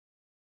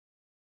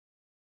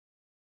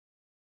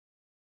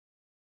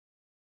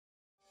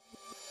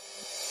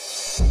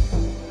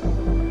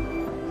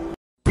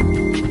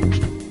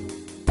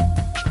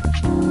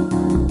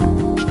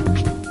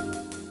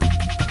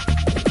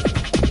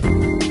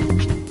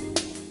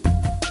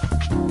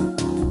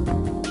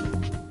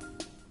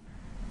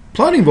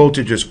Plotting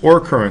voltages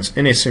or currents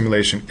in a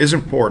simulation is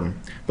important,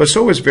 but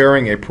so is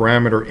varying a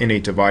parameter in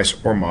a device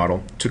or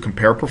model to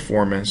compare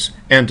performance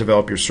and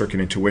develop your circuit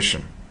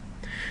intuition.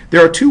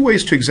 There are two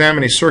ways to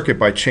examine a circuit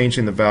by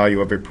changing the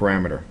value of a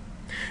parameter.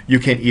 You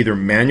can either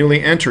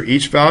manually enter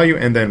each value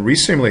and then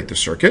resimulate the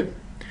circuit,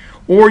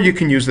 or you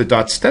can use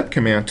the .step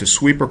command to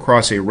sweep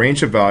across a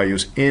range of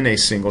values in a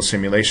single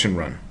simulation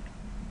run.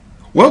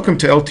 Welcome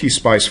to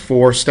LTspice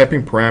 4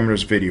 Stepping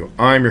Parameters video.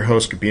 I'm your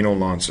host, Gabino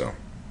Alonso.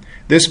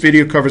 This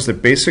video covers the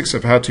basics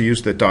of how to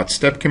use the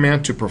 .step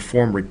command to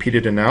perform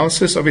repeated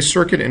analysis of a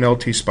circuit in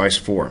LTspice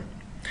 4.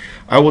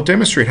 I will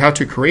demonstrate how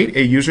to create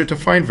a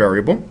user-defined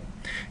variable,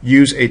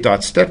 use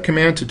a .step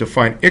command to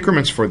define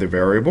increments for the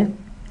variable,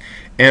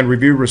 and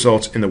review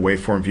results in the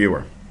waveform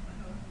viewer.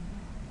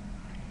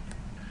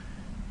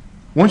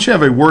 Once you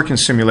have a working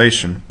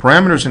simulation,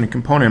 parameters in a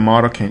component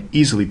model can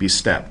easily be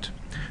stepped.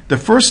 The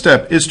first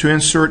step is to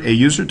insert a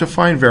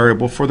user-defined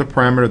variable for the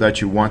parameter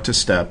that you want to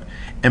step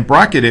and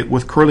bracket it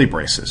with curly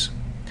braces.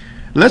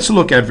 Let's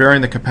look at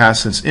varying the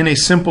capacitance in a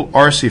simple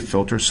RC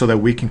filter so that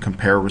we can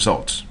compare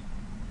results.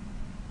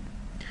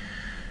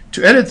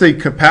 To edit the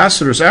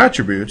capacitor's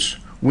attributes,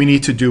 we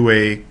need to do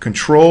a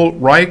control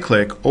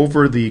right-click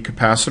over the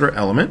capacitor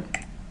element.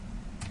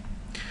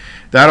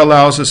 That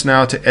allows us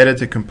now to edit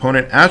the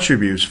component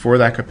attributes for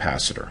that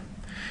capacitor.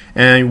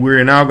 And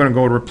we're now going to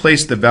go to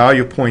replace the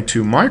value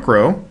 0.2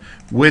 micro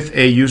with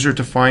a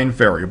user-defined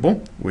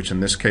variable, which in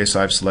this case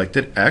I've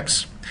selected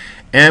X,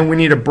 and we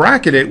need to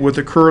bracket it with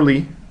the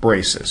curly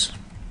braces.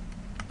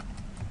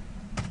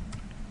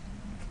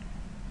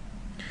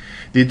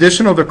 The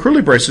addition of the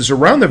curly braces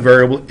around the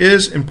variable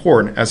is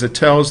important as it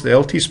tells the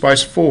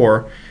LTspice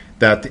 4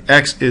 that the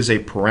X is a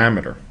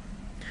parameter.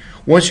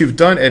 Once you've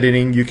done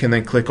editing, you can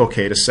then click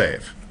OK to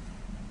save.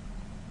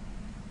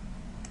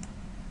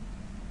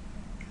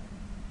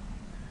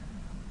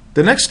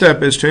 The next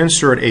step is to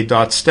insert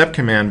a .step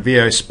command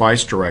via a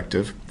spice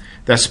directive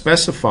that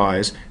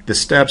specifies the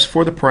steps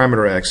for the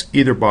parameter X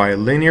either by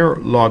linear,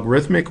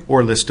 logarithmic,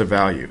 or list of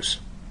values.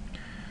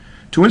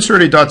 To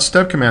insert a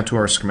 .step command to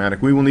our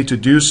schematic, we will need to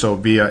do so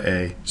via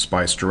a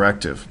spice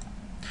directive.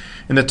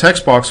 In the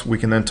text box, we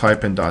can then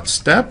type in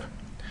 .step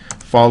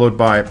followed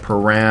by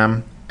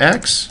param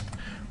X.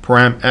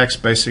 Param X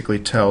basically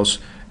tells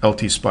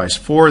LTspice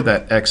 4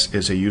 that X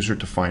is a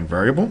user-defined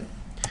variable.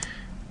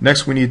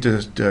 Next, we need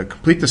to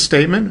complete the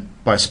statement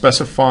by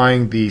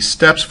specifying the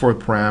steps for the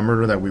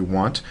parameter that we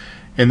want.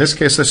 In this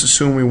case, let's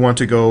assume we want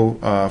to go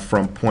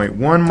from 0.1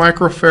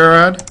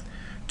 microfarad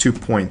to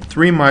 0.3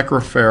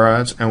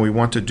 microfarads, and we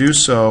want to do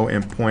so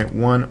in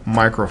 0.1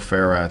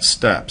 microfarad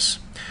steps.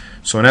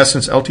 So in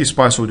essence,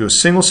 LTspice will do a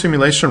single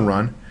simulation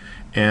run,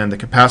 and the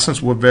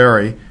capacitance will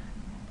vary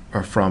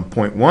from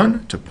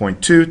 0.1 to 0.2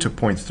 to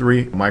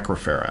 0.3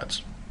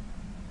 microfarads.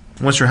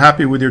 Once you're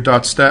happy with your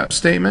 .step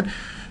statement,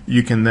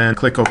 you can then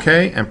click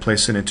OK and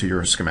place it into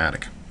your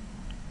schematic.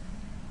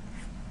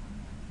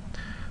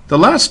 The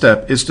last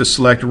step is to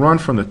select Run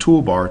from the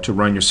toolbar to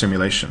run your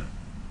simulation.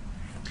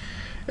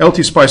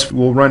 LTspice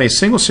will run a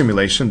single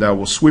simulation that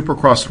will sweep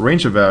across the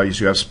range of values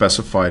you have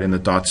specified in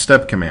the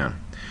 .step command.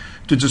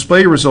 To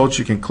display your results,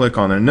 you can click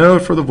on a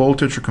node for the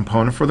voltage or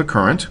component for the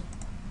current,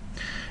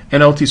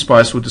 and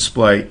LTspice will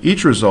display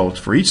each result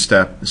for each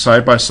step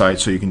side by side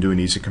so you can do an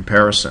easy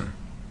comparison.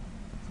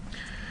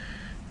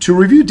 To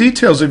review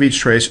details of each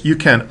trace, you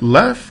can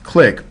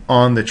left-click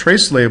on the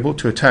trace label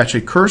to attach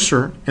a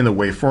cursor in the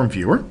waveform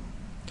viewer.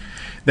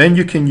 Then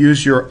you can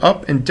use your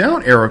up and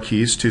down arrow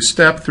keys to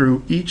step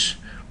through each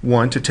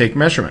one to take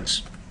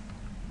measurements.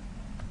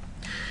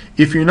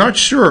 If you're not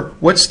sure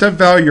what step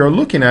value you're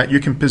looking at, you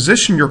can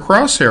position your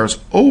crosshairs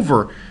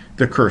over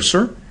the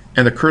cursor,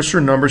 and the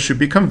cursor number should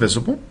become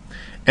visible.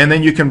 And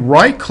then you can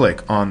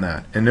right-click on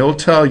that, and it will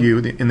tell you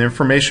in the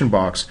information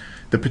box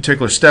the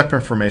particular step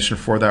information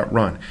for that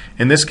run.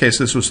 In this case,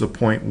 this was the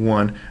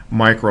 0.1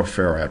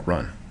 microfarad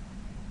run.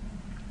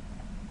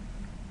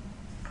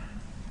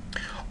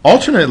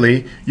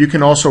 Alternately, you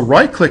can also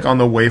right-click on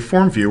the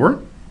waveform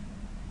viewer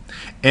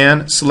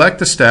and select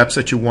the steps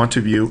that you want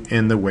to view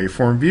in the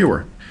waveform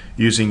viewer,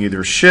 using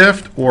either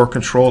Shift or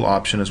Control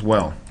option as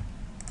well.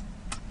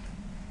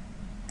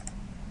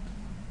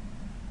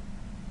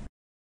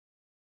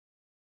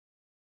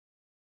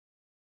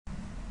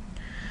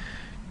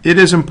 It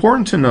is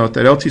important to note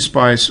that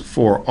LTspice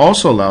 4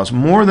 also allows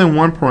more than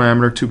one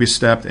parameter to be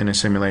stepped in a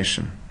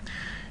simulation.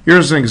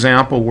 Here's an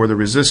example where the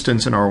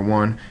resistance in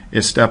R1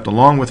 is stepped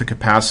along with the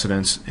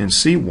capacitance in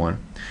C1,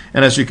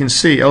 and as you can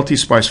see,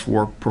 LTspice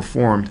 4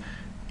 performed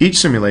each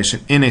simulation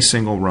in a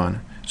single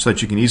run so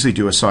that you can easily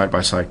do a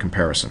side-by-side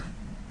comparison.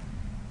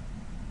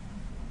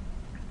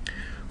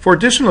 For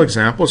additional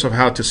examples of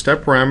how to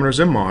step parameters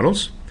in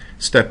models,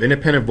 step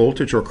independent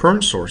voltage or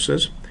current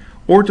sources,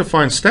 or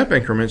define step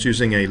increments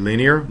using a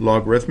linear,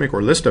 logarithmic,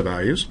 or list of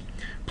values,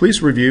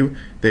 please review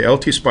the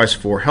LTspice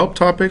 4 help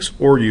topics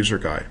or user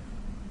guide.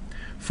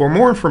 For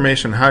more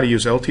information on how to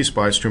use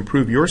LTspice to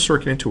improve your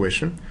circuit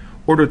intuition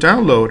or to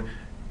download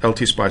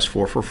LTspice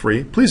 4 for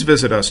free, please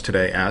visit us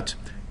today at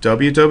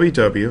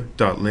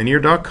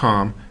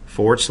www.linear.com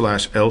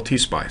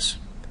LTspice.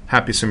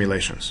 Happy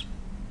simulations.